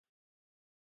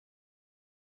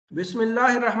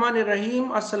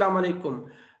Bismillahirrahmanirrahim. Assalamu alaikum.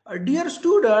 Dear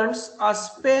students, a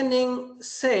spanning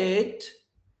set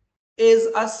is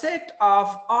a set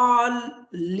of all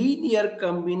linear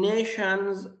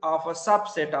combinations of a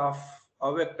subset of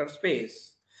a vector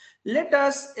space. Let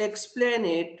us explain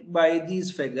it by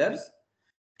these figures.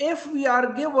 If we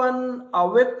are given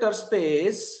a vector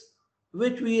space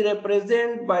which we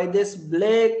represent by this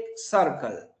black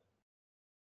circle,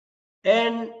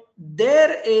 and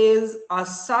there is a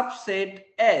subset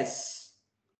S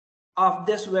of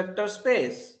this vector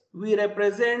space. We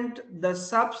represent the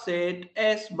subset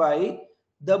S by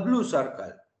the blue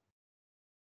circle.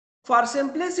 For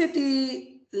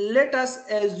simplicity, let us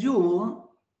assume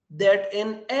that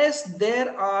in S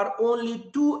there are only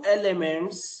two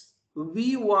elements,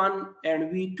 V1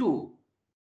 and V2.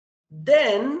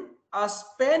 Then a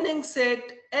spanning set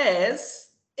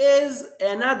S is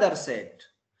another set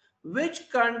which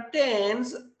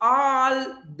contains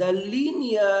all the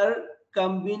linear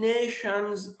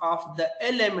combinations of the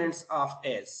elements of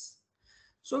S.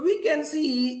 So we can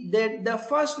see that the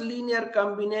first linear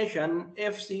combination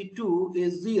FC2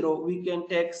 is 0. We can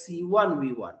take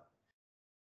C1V1.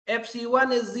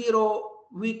 FC1 is 0.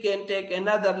 We can take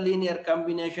another linear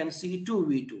combination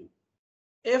C2V2.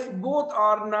 If both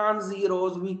are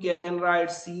non-zeros, we can write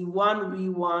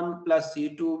C1V1 plus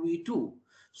C2V2.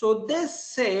 So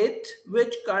this set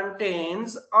which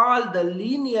contains all the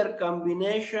linear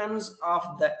combinations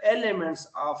of the elements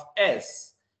of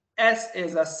S, S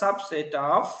is a subset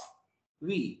of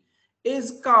V,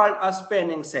 is called a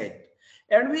spanning set.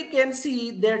 And we can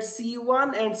see that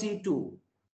C1 and C2,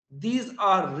 these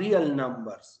are real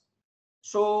numbers.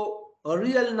 So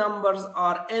real numbers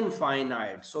are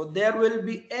infinite. So there will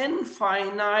be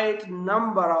infinite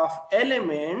number of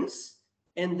elements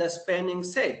in the spanning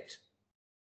set.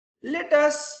 Let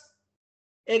us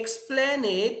explain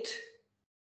it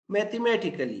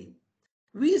mathematically.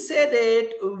 We say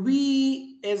that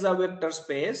V is a vector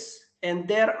space and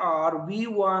there are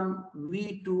V1,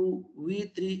 V2,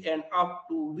 V3 and up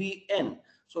to Vn.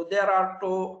 So there are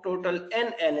total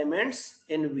n elements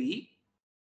in V.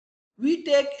 We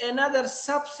take another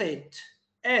subset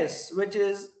S, which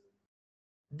is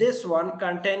this one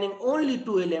containing only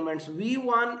two elements,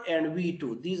 V1 and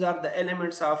V2. These are the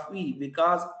elements of V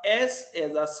because S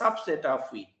is a subset of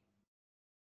V.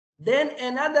 Then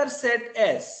another set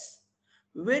S,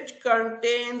 which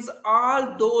contains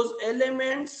all those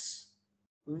elements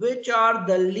which are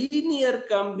the linear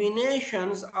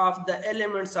combinations of the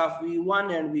elements of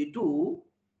V1 and V2.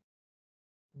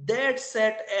 That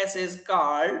set S is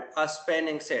called a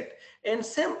spanning set. In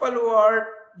simple word,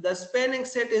 the spanning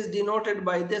set is denoted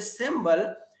by this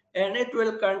symbol and it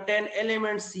will contain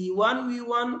elements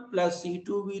C1V1 plus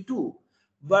C2V2.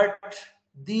 But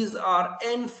these are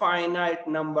infinite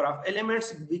number of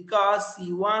elements because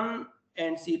C1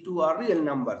 and C2 are real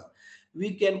numbers.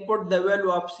 We can put the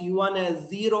value of C1 as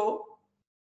 0,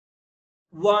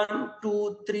 1,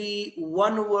 2, 3,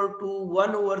 1 over 2,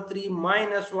 1 over 3,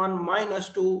 minus 1, minus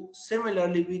 2.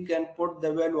 Similarly, we can put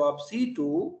the value of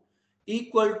C2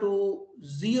 equal to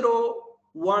 0,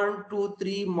 1, 2,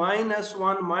 3, minus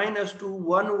 1, minus 2,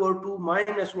 1 over 2,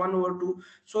 minus 1 over 2.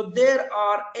 So there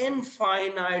are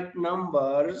infinite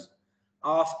numbers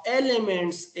of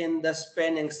elements in the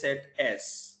spanning set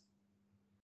S.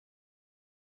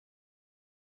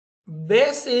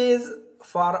 Base is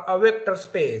for a vector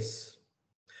space.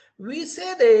 We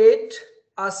say that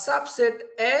a subset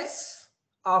S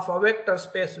of a vector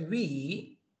space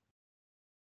V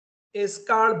is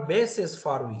called basis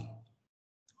for V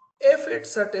if it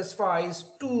satisfies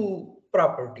two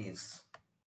properties.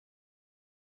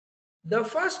 The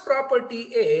first property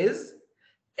is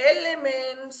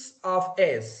elements of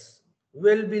S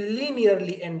will be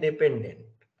linearly independent.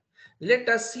 Let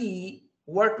us see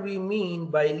what we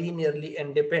mean by linearly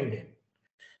independent.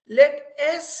 Let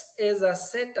S is a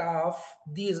set of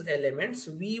these elements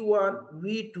V1,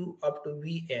 V2 up to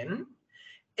Vn.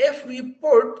 If we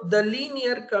put the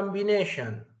linear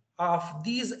combination of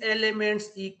these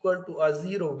elements equal to a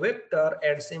zero vector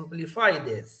and simplify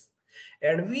this,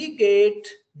 and we get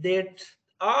that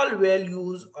all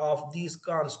values of these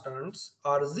constants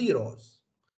are zeros.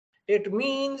 It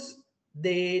means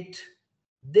that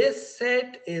this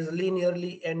set is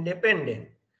linearly independent.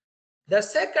 The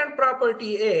second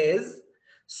property is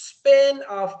span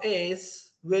of S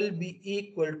will be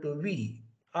equal to V,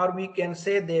 or we can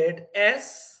say that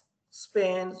S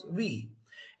spans V.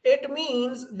 It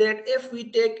means that if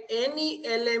we take any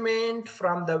element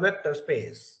from the vector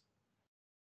space,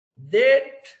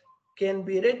 that can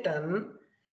be written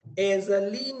as a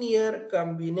linear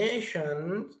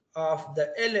combination of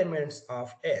the elements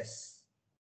of S.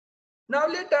 Now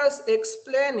let us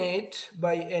explain it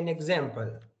by an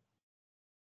example.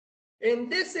 In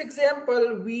this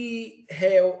example, we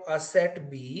have a set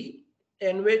B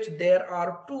in which there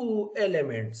are two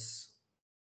elements.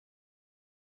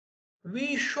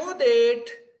 We show that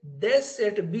this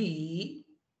set B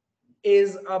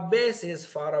is a basis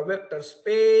for a vector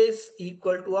space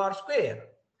equal to R square.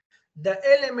 The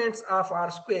elements of R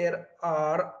square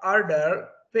are ordered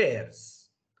pairs.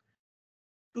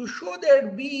 To show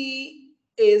that B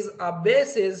is a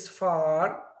basis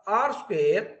for R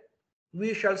square,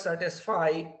 we shall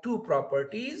satisfy two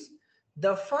properties.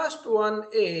 The first one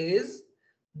is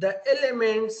the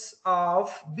elements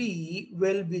of B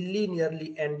will be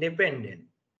linearly independent.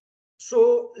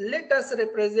 So let us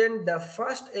represent the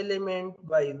first element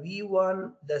by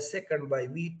V1, the second by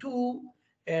V2,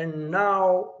 and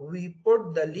now we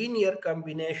put the linear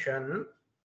combination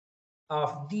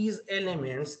of these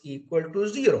elements equal to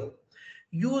 0.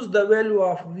 Use the value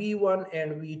of V1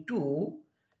 and V2.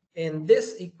 In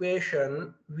this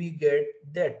equation, we get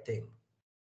that thing.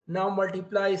 Now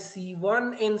multiply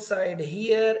C1 inside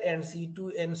here and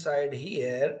C2 inside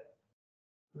here.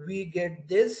 We get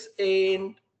this,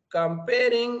 and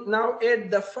comparing, now add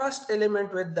the first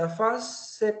element with the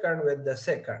first, second with the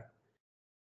second.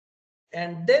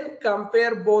 And then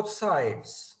compare both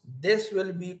sides. This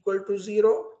will be equal to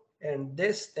 0 and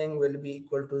this thing will be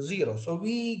equal to 0. So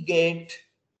we get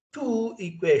two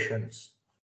equations.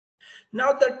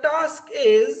 Now the task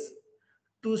is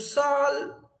to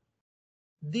solve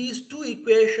these two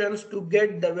equations to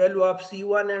get the value of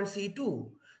C1 and C2.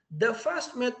 The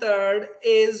first method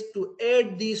is to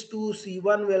add these two.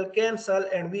 C1 will cancel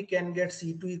and we can get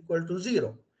C2 equal to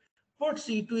 0. Put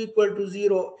C2 equal to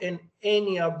 0 in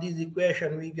any of these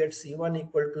equations, we get C1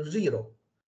 equal to 0.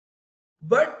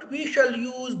 But we shall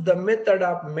use the method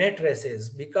of matrices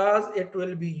because it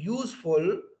will be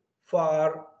useful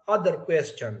for other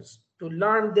questions. To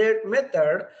learn that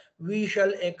method, we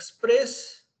shall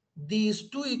express these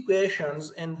two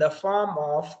equations in the form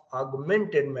of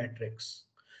augmented matrix.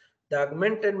 The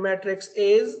augmented matrix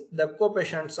is the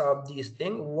coefficients of these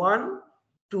things 1,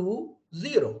 2,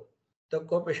 0. The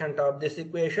coefficient of this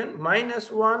equation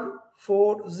 -1,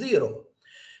 4, 0.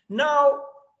 Now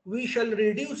we shall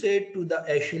reduce it to the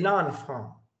echelon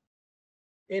form.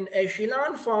 In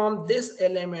echelon form, this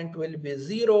element will be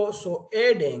 0. So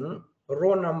adding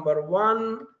row number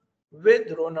 1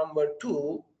 with row number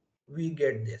 2, we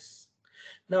get this.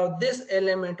 Now this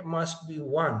element must be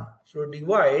 1. So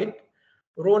divide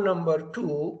row number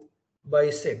 2 by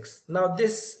 6. Now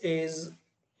this is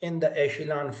in the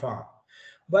echelon form.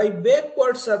 By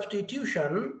backward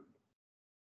substitution,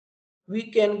 we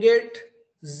can get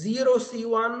 0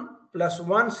 C1 plus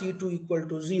 1 C2 equal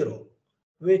to 0,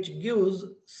 which gives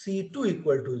C2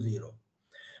 equal to 0.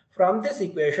 From this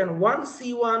equation, 1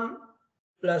 C1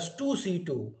 plus 2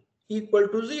 C2 equal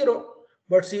to 0,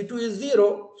 but C2 is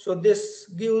 0, so this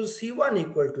gives C1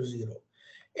 equal to 0.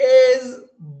 As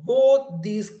both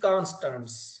these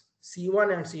constants,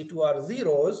 C1 and C2 are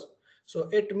zeros, so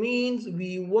it means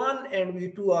V1 and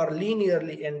V2 are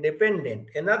linearly independent.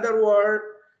 In other words,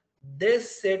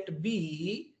 this set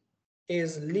B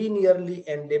is linearly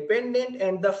independent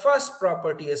and the first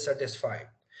property is satisfied.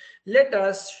 Let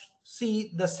us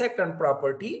see the second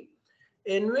property,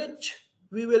 in which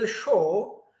we will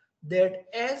show that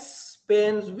S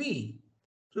spans V.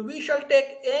 So we shall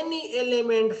take any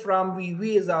element from V.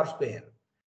 V is R square.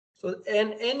 So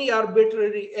and any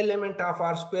arbitrary element of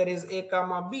R square is A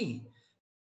comma B.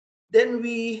 Then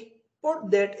we put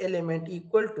that element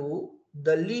equal to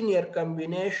the linear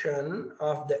combination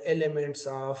of the elements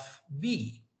of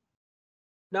B.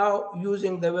 Now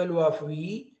using the value of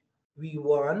V,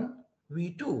 V1,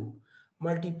 V2,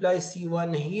 multiply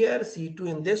C1 here, C2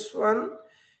 in this one.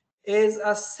 Is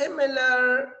a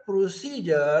similar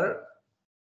procedure,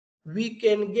 we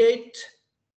can get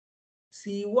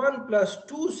C1 plus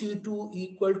 2C2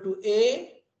 equal to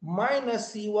A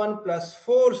minus C1 plus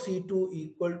 4C2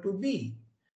 equal to B.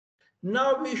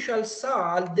 Now we shall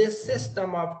solve this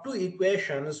system of two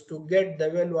equations to get the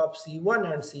value of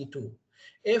C1 and C2.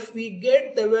 If we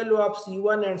get the value of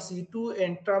C1 and C2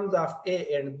 in terms of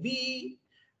A and B,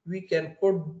 we can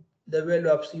put the value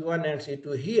of C1 and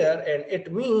C2 here, and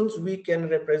it means we can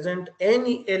represent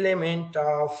any element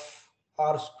of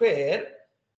R square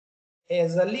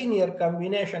as a linear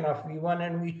combination of V1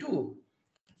 and V2.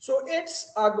 So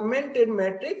its augmented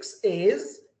matrix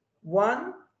is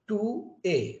 1, 2,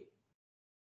 A.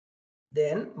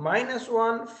 Then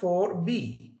 -1, 4,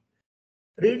 B.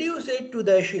 Reduce it to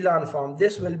the echelon form.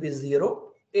 This will be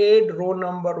 0. Add row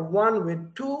number 1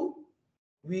 with 2.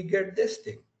 We get this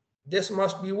thing. This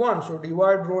must be 1. So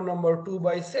divide row number 2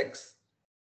 by 6.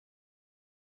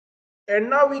 And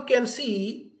now we can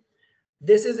see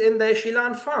this is in the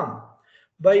echelon form.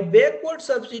 By backward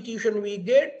substitution, we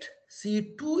get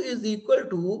C2 is equal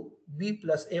to B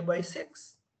plus A by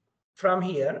 6. From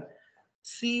here,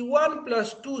 C1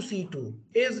 plus 2C2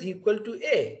 is equal to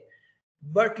A.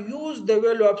 But use the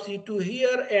value of C2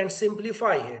 here and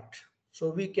simplify it. So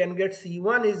we can get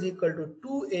C1 is equal to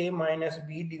 2A minus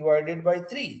B divided by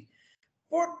 3.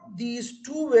 Put these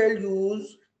two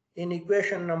values in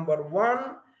equation number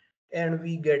 1 and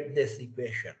we get this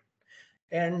equation.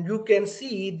 And you can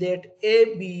see that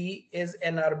AB is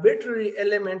an arbitrary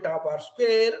element of our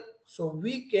square. So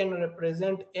we can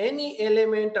represent any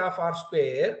element of our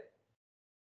square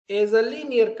as a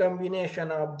linear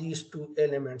combination of these two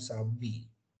elements of B.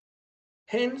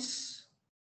 Hence,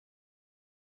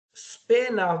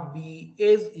 span of B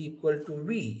is equal to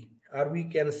V, or we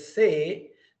can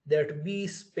say that B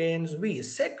spans V.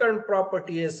 Second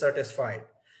property is satisfied.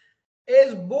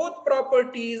 As both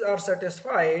properties are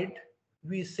satisfied,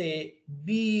 we say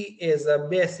B is a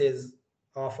basis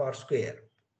of our square.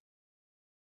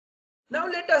 Now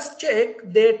let us check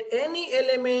that any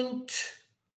element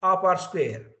of our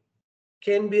square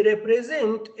can be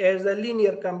represented as a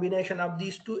linear combination of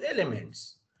these two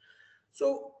elements.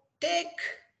 So take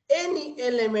any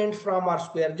element from our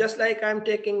square, just like I'm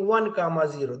taking 1,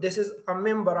 0. This is a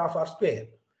member of our square.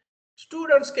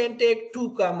 Students can take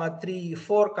 2, 3,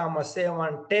 4,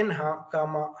 7, 10,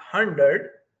 100,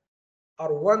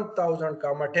 or 1000,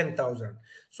 10,000.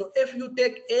 So if you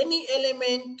take any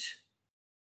element,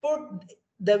 put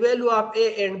the value of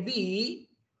A and B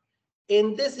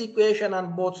in this equation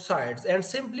on both sides and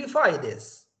simplify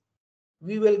this,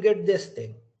 we will get this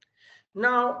thing.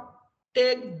 Now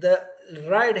take the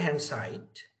right hand side,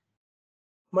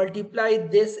 multiply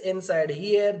this inside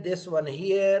here, this one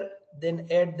here, then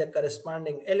add the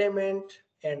corresponding element,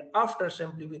 and after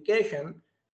simplification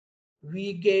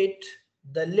we get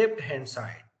the left hand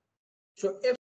side. So if